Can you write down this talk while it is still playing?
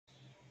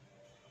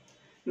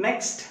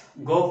Next,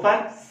 go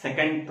for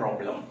second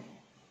problem.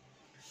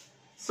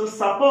 So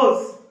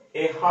suppose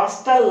a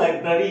hostel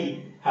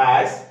library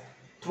has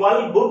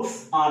 12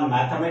 books on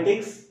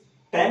mathematics,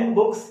 10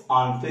 books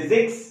on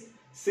physics,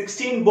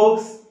 16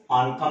 books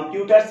on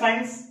computer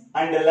science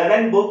and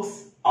 11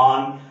 books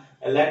on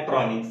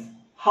electronics.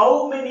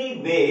 How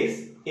many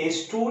ways a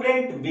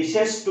student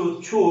wishes to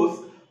choose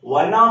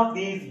one of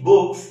these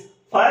books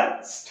for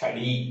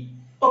study?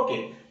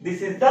 Okay,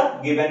 this is the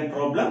given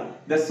problem.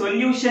 The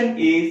solution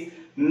is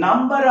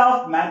number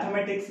of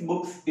mathematics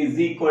books is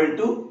equal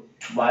to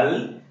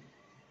 12.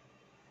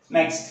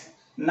 Next,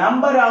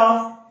 number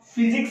of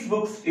physics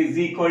books is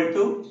equal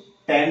to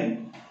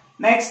 10.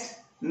 Next,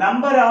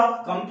 number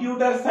of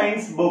computer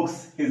science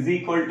books is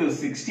equal to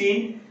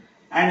 16.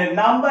 And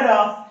number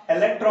of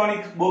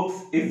electronics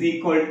books is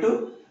equal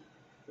to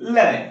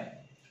 11.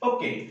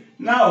 Okay,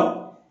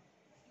 now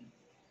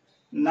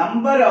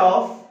number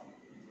of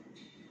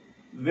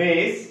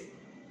ways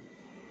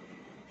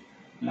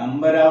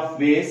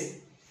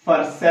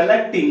for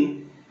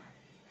selecting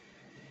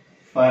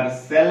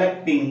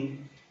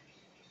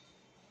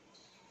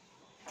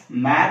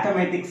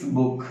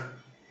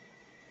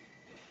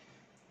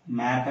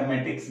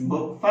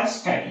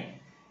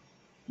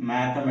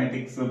mathematics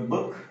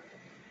book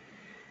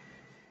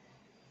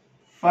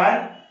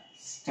for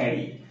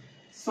study.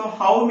 So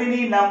how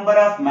many number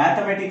of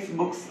mathematics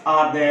books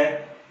are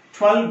there?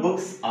 12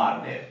 books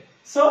are there.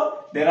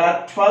 So there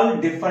are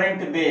 12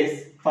 different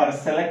ways for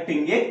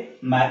selecting a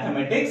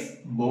mathematics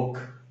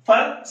book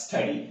for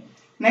study.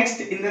 Next,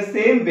 in the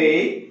same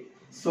way,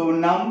 so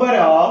number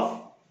of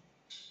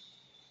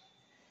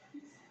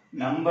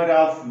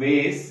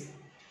ways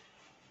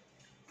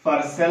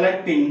for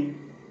selecting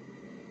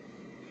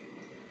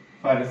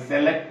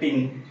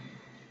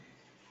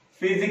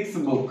physics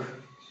book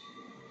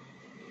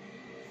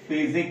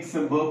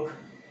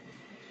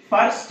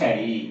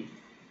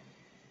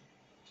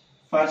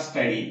for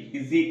study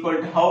is equal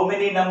to how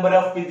many number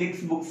of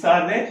physics books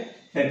are there?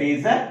 That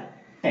is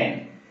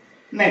 10.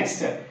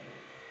 Next,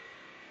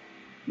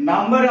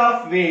 number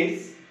of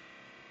ways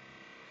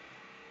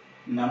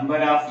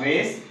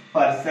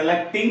for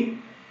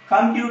selecting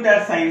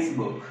computer science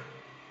book.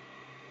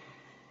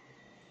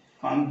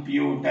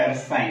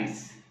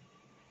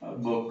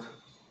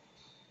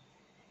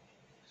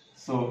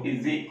 So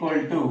is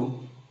equal to,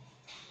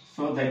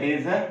 so that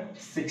is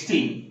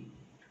 16.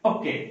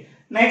 Okay.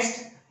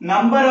 Next,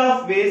 number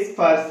of ways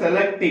for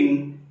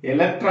selecting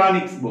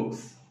electronics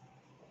books.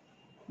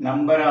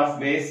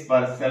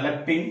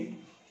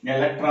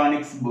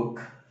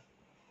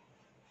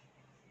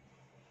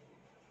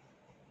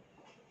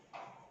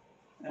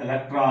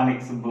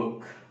 Electronics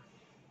book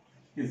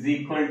is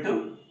equal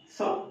to,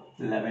 so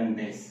 11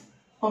 ways.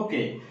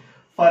 Okay.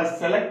 For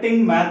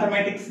selecting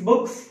mathematics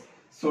books,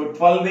 so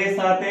 12 ways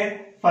are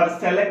there. For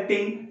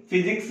selecting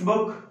physics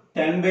book,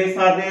 10 ways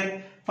are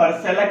there. For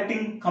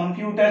selecting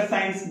computer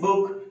science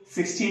book,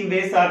 16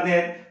 ways are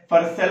there.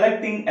 For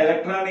selecting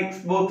electronics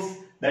books,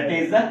 that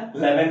is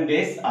 11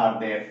 ways are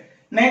there.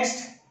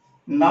 Next,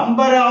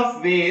 number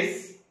of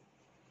ways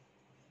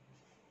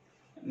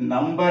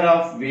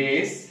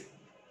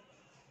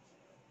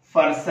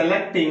for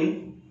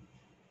selecting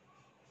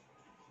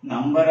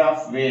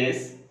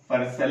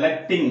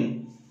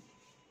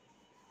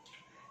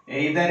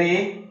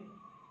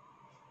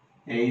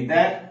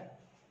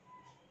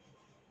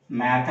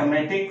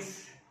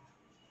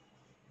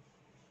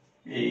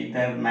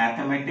either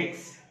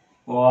mathematics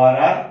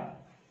or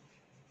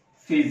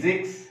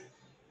physics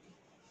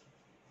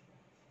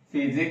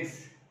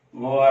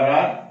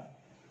or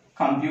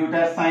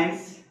computer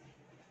science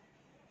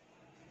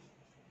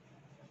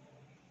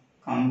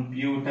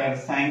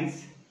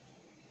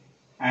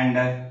and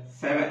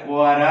 7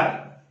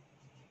 or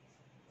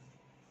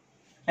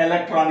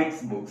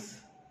electronics books.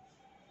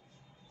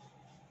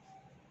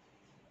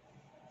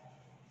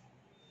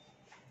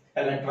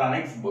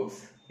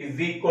 Is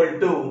equal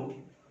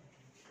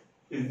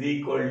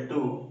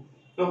to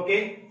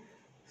okay.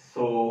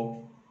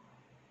 So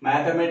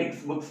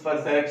mathematics books for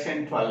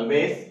selection 12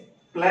 ways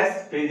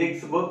plus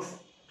physics books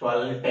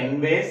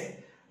 10 ways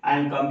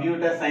and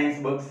computer science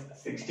books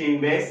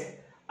 16 ways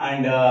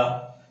and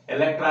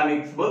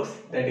electronics books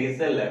that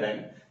is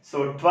 11.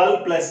 So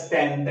 12 plus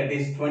 10 that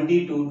is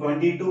 22,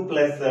 22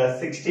 plus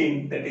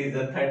 16 that is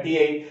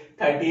 38,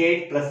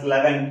 38 plus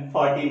 11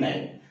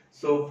 49.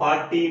 So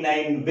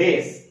 49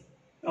 ways.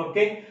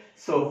 Okay.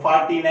 So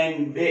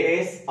 49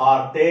 ways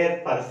are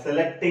there for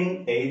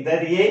selecting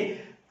either a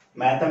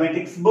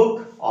mathematics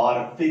book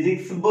or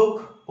physics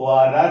book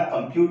or a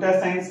computer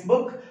science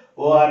book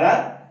or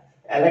a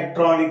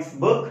electronics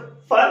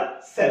book for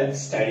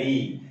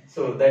self-study.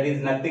 So that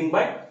is nothing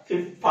but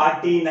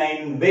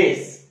 49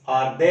 ways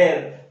are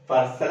there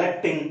for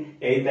selecting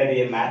either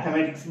a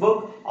mathematics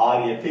book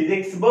or a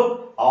physics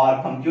book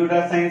or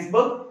computer science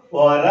book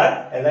or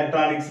a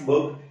electronics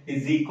book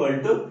is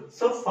equal to,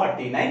 so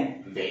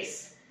 49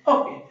 ways.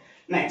 Okay.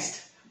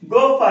 Next,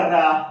 go for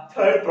the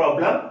third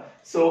problem.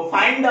 So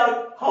find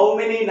out how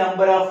many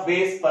number of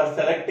ways for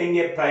selecting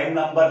a prime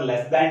number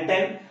less than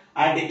 10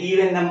 and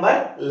even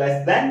number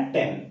less than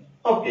 10.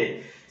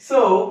 Okay,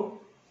 so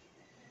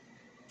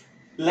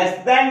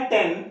less than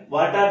 10,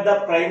 what are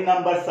the prime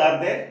numbers are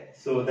there?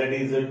 So that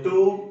is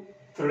 2,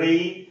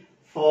 3,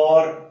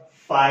 4,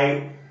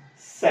 5,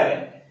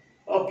 7.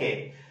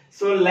 Okay,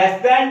 so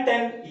less than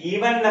 10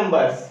 even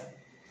numbers.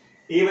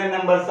 Even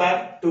numbers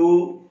are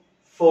 2,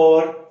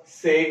 4,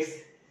 6,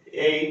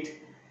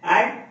 8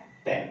 and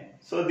 10.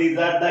 So these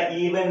are the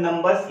even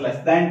numbers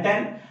less than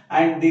 10,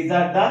 and these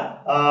are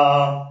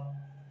the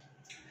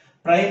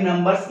prime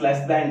numbers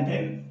less than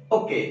 10.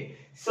 Okay,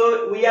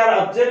 so we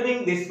are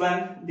observing this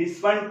one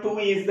 2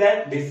 is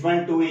there, this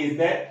one 2 is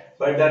there,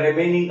 but the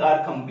remaining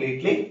are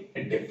completely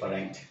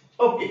different.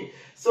 Okay,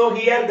 so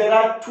here there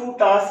are two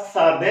tasks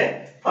are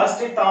there. First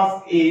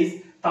task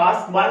is,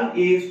 task 1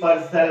 is for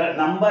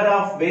number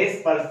of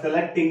ways for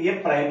selecting a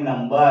prime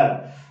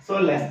number. So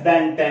less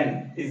than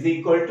 10 is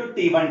equal to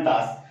T1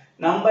 task.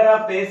 Number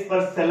of ways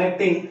for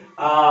selecting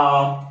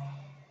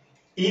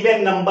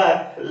even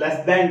number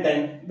less than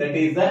 10, that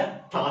is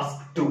a task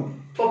 2.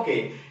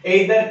 Okay,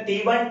 either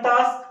T1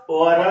 task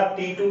or a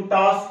T2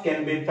 task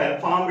can be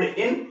performed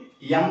in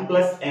m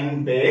plus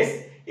n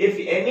ways. If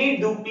any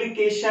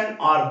duplication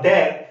are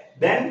there,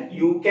 then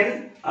you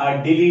can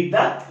delete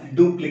the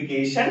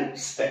duplication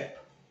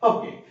step.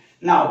 Okay,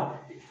 now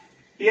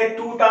here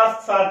two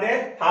tasks are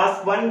there.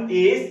 Task 1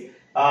 is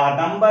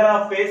number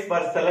of ways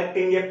for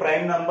selecting a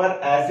prime number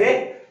as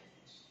a,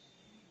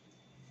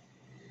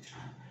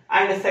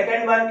 and the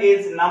second one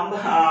is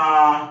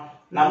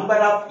number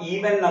of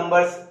even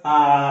numbers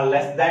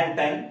less than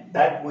 10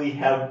 that we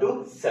have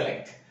to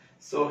select.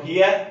 So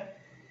here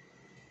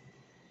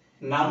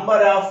number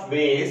of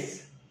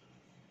ways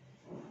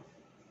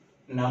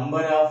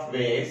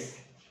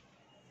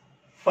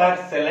for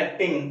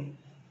selecting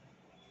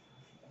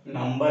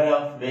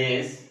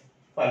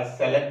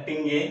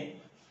a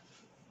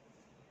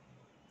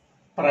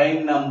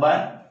prime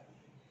number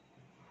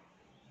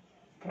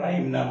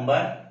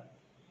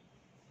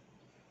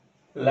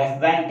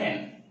less than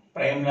 10.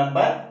 Prime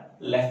number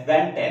less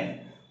than 10.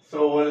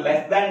 So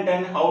less than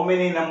 10, how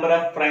many number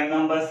of prime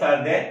numbers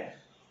are there?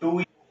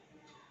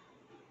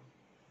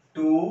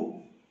 2,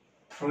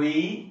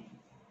 3,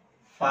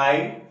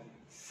 5,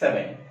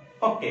 7.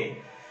 Okay.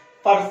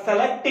 For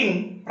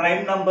selecting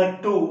prime number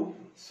 2,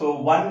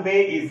 so one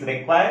way is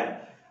required.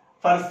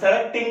 For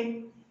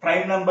selecting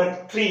prime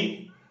number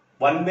 3,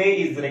 one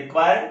way is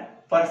required.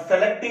 For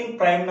selecting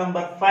prime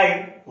number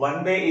 5,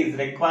 one way is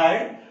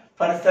required.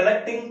 For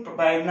selecting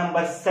prime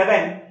number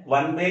 7,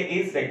 one way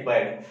is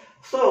required.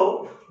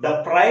 So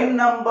the prime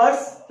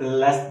numbers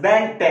less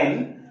than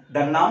 10,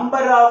 the number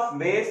of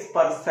ways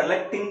for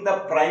selecting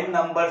the prime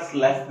numbers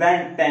less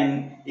than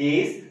 10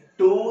 is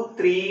 2,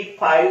 3,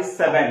 5,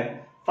 7.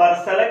 For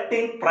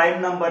selecting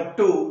prime number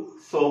 2,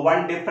 so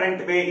one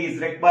different way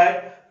is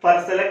required.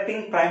 For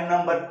selecting prime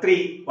number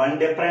 3, one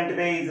different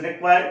way is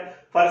required.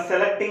 For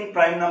selecting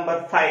prime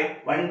number 5,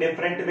 one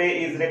different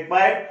way is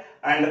required.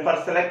 And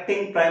for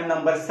selecting prime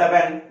number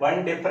 7,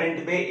 one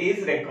different way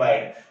is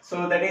required.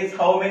 So that is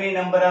how many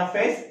number of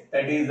ways?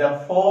 That is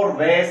 4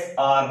 ways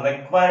are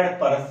required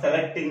for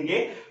selecting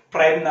a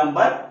prime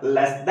number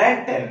less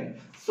than 10.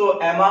 So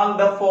among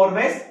the 4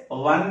 ways,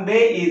 one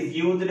way is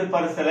used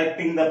for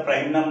selecting the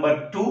prime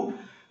number 2.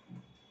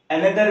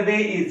 Another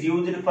way is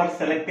used for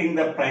selecting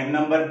the prime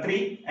number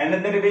 3.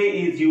 Another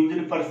way is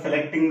used for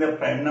selecting the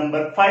prime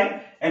number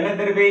 5.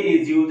 Another way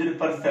is used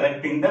for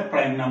selecting the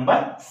prime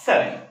number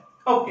 7.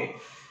 Okay.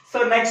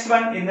 So next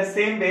one, in the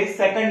same way,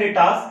 second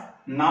task,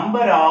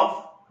 number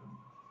of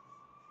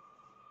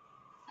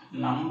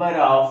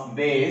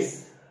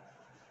ways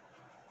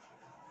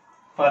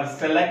for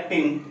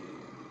selecting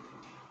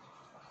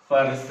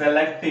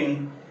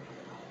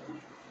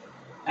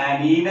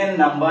an even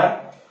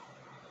number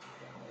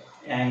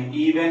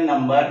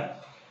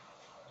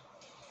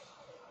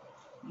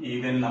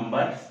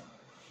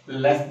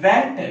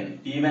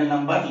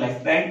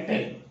less than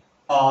 10,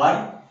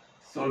 or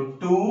so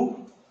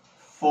 2,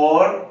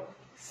 4,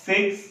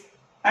 6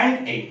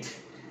 and 8.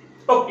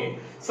 Okay,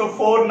 so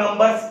 4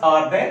 numbers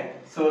are there,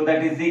 so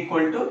that is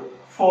equal to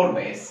 4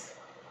 ways.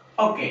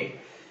 Okay,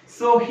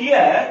 so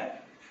here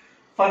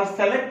for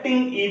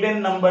selecting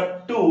even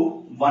number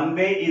 2, one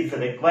way is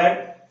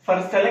required. For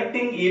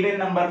selecting even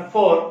number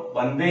 4,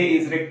 one way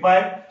is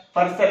required.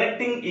 For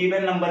selecting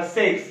even number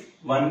 6,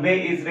 one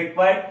way is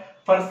required.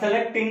 For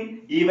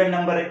selecting even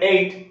number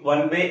 8,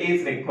 one way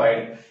is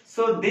required.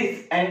 So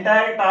this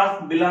entire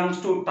task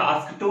belongs to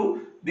task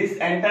 2. This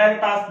entire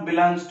task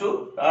belongs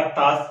to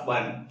task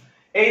 1.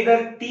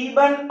 Either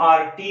T1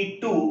 or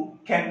T2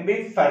 can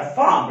be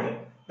performed.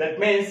 That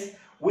means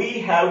we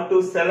have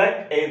to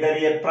select either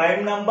a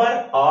prime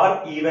number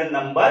or even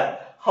number.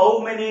 How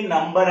many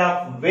number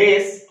of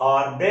ways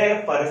are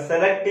there for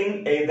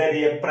selecting either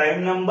a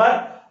prime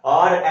number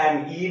or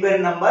an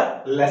even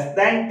number less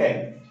than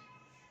 10?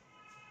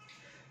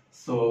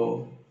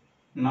 So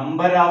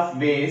number of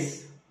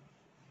ways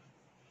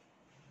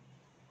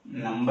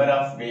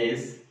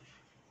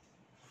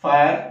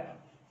for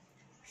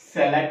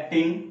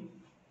selecting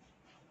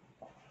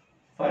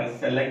for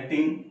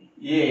selecting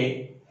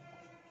a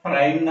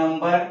prime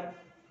number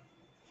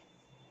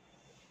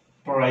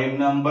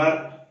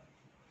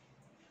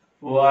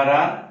over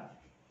a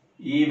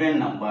even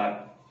number.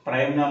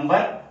 Prime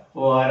number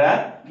over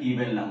a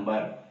even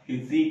number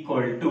is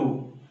equal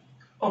to.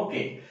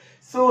 Okay.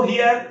 So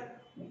here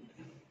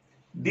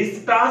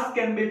this task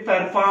can be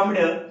performed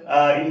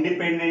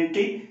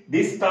independently.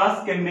 This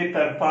task can be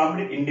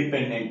performed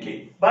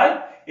independently.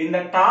 But in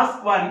the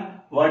task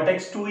 1,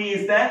 vertex 2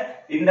 is there.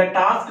 In the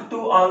task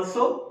 2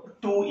 also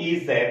 2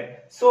 is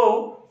there.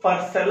 So for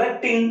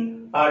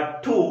selecting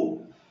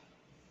 2,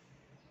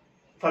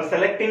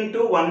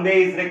 one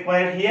way is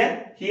required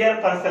here. Here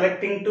for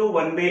selecting 2,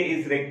 one way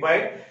is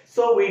required.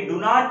 So we do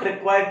not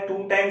require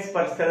 2 times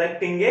for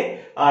selecting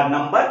a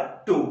number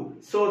 2.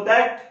 So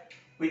that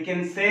we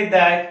can say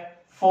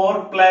that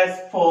 4 plus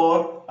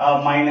 4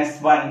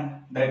 minus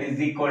 1, that is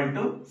equal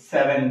to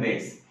 7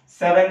 ways.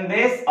 7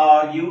 ways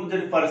are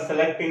used for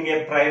selecting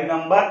a prime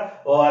number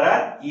or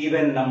an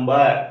even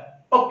number.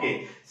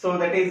 Okay, so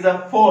that is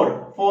a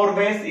 4. 4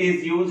 ways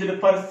is used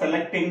for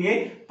selecting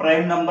a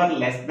prime number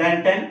less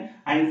than 10.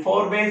 And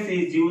 4 ways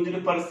is used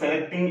for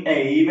selecting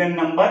a even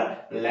number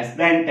less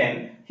than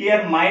 10.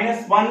 Here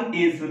minus 1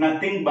 is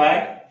nothing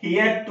but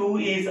here 2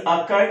 is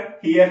occurred,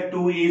 here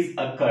 2 is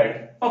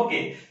occurred.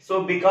 Okay,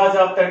 so because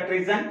of that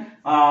reason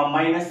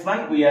minus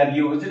 1 we are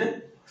used.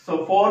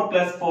 So 4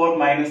 plus 4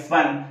 minus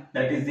 1,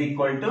 that is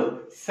equal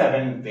to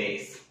 7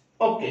 ways.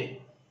 Okay.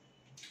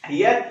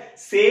 Here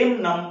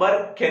same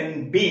number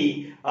can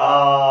be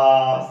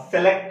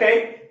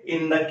selected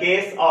in the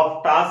case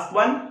of task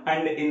 1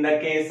 and in the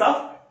case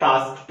of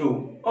task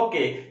 2.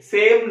 Okay,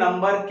 same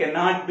number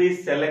cannot be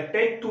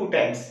selected 2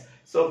 times.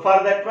 So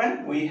for that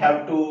one we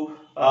have to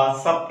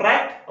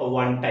subtract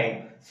 1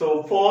 time.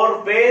 So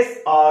 4 ways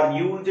are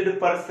used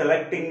for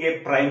selecting a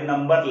prime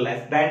number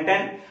less than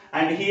 10,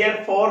 and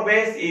here 4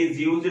 ways is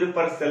used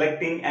for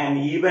selecting an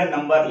even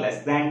number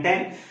less than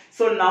 10.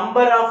 So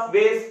number of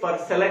ways for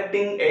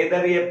selecting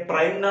either a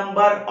prime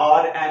number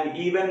or an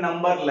even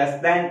number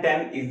less than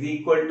 10 is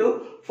equal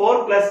to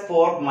 4 plus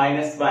 4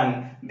 minus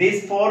 1.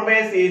 These 4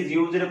 ways is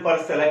used for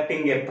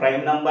selecting a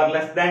prime number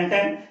less than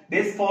 10.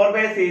 This 4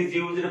 ways is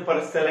used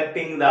for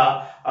selecting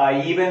the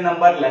even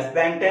number less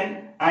than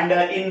 10. And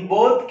in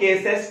both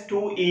cases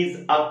 2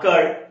 is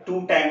occurred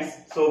 2 times.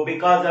 So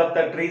because of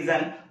that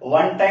reason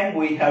 1 time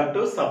we have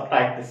to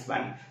subtract this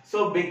one.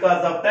 So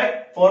because of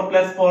that 4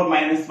 plus 4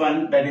 minus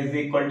 1, that is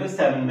equal to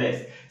 7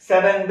 ways.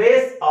 7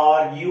 ways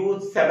are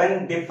used,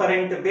 7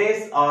 different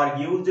ways are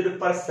used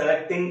for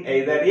selecting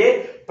either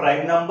a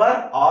prime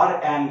number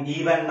or an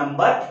even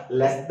number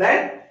less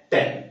than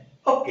 10.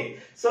 Okay,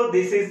 so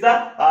this is the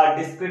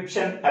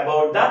description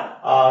about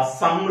the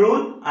sum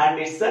rule and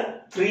its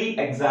 3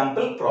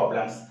 example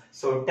problems.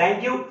 So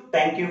thank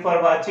you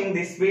for watching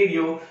this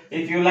video.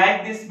 If you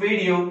like this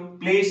video,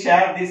 please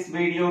share this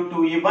video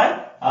to your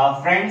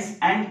friends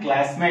and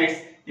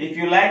classmates. If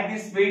you like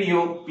this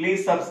video,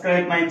 please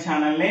subscribe my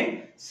channel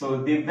name. So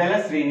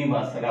Divvela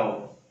Srinivasa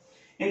Rao.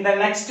 In the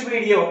next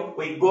video,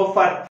 we go for